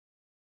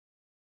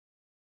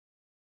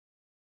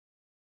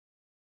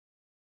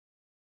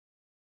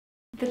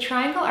The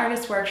Triangle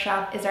Artist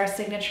Workshop is our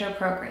signature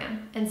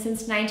program, and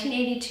since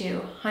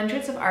 1982,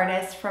 hundreds of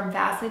artists from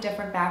vastly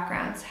different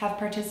backgrounds have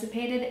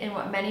participated in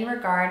what many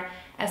regard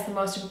as the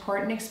most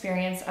important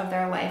experience of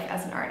their life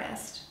as an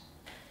artist.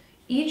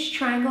 Each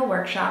Triangle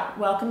Workshop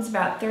welcomes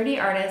about 30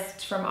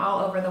 artists from all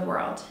over the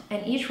world,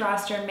 and each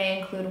roster may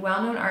include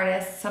well-known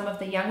artists, some of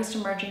the youngest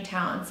emerging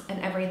talents, and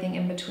everything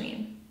in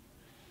between.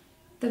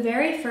 The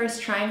very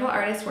first Triangle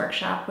Artist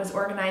Workshop was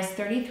organized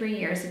 33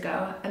 years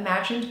ago,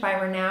 imagined by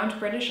renowned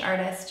British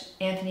artist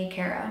Anthony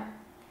Caro.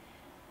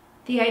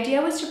 The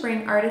idea was to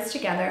bring artists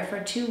together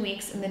for 2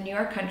 weeks in the New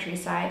York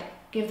countryside,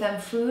 give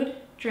them food,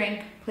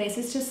 drink,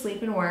 places to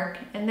sleep and work,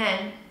 and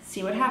then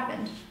see what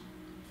happened.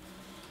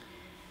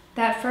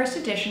 That first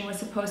edition was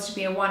supposed to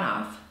be a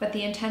one-off, but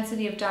the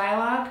intensity of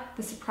dialogue,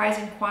 the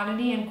surprising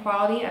quantity and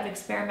quality of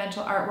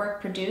experimental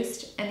artwork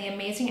produced, and the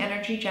amazing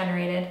energy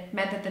generated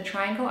meant that the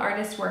Triangle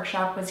Artist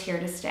Workshop was here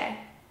to stay.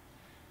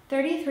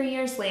 33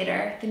 years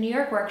later, the New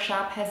York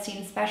Workshop has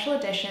seen special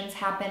editions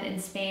happen in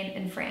Spain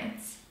and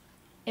France.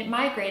 It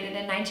migrated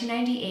in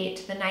 1998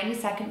 to the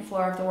 92nd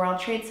floor of the World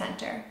Trade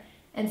Center,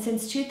 and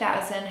since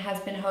 2000 has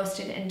been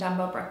hosted in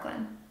Dumbo,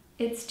 Brooklyn.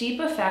 Its deep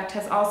effect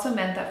has also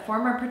meant that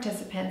former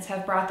participants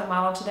have brought the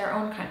model to their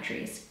own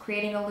countries,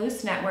 creating a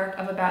loose network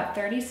of about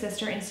 30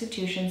 sister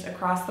institutions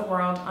across the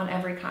world on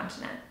every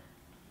continent.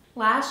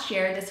 Last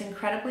year, this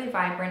incredibly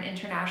vibrant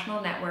international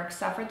network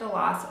suffered the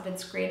loss of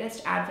its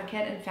greatest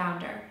advocate and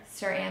founder,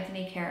 Sir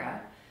Anthony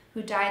Caro,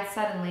 who died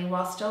suddenly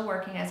while still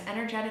working as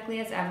energetically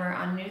as ever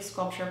on new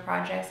sculpture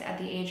projects at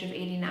the age of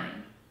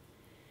 89.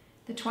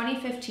 The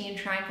 2015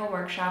 Triangle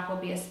Workshop will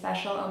be a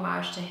special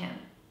homage to him.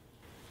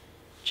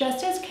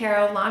 Just as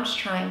Caro launched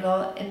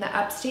Triangle in the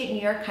upstate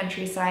New York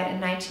countryside in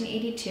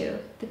 1982,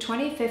 the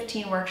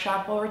 2015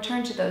 workshop will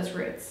return to those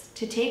roots,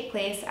 to take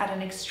place at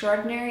an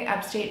extraordinary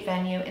upstate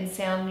venue in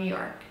Salem, New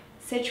York,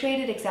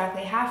 situated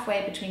exactly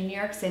halfway between New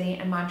York City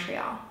and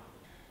Montreal.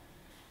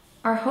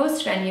 Our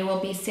host venue will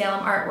be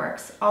Salem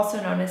Artworks,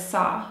 also known as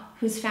SAW,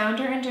 whose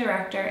founder and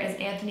director is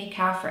Anthony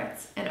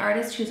Kaufritz, an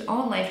artist whose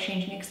own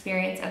life-changing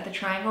experience at the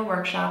Triangle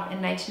Workshop in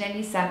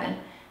 1997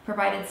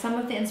 provided some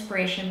of the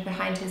inspiration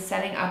behind his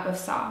setting up of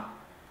SAW.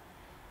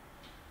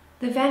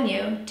 The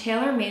venue,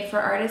 tailor-made for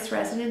artists'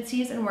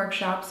 residencies and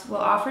workshops, will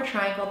offer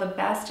Triangle the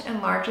best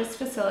and largest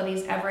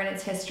facilities ever in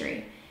its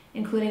history,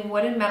 including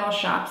wood and metal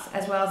shops,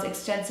 as well as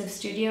extensive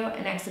studio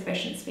and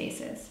exhibition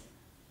spaces.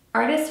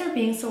 Artists are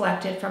being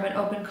selected from an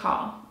open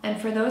call, and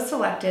for those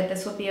selected,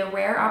 this will be a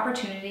rare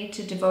opportunity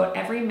to devote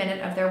every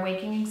minute of their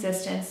waking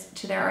existence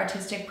to their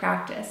artistic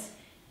practice,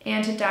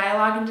 and to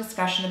dialogue and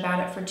discussion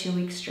about it for 2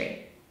 weeks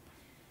straight.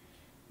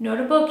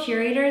 Notable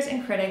curators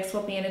and critics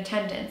will be in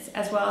attendance,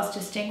 as well as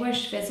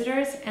distinguished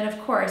visitors and, of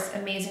course,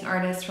 amazing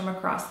artists from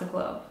across the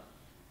globe.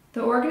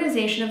 The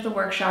organization of the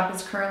workshop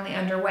is currently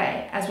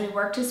underway, as we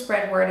work to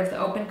spread word of the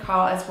open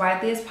call as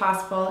widely as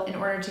possible in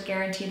order to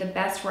guarantee the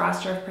best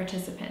roster of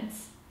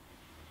participants.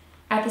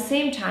 At the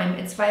same time,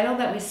 it's vital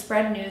that we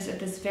spread news of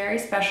this very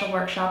special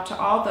workshop to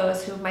all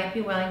those who might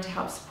be willing to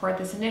help support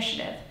this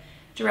initiative,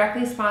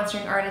 directly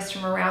sponsoring artists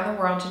from around the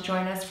world to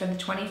join us for the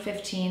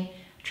 2015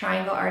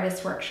 Triangle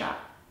Artist Workshop.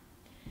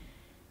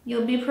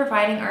 You'll be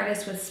providing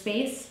artists with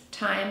space,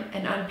 time,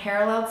 and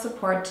unparalleled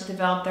support to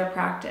develop their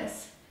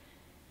practice.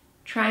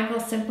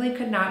 Triangle simply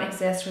could not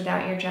exist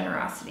without your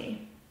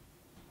generosity.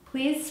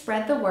 Please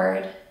spread the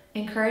word,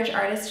 encourage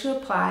artists to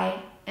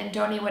apply, and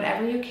donate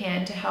whatever you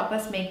can to help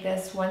us make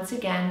this, once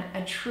again,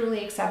 a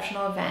truly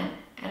exceptional event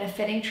and a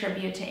fitting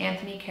tribute to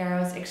Anthony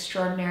Caro's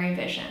extraordinary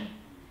vision.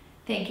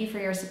 Thank you for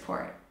your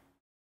support.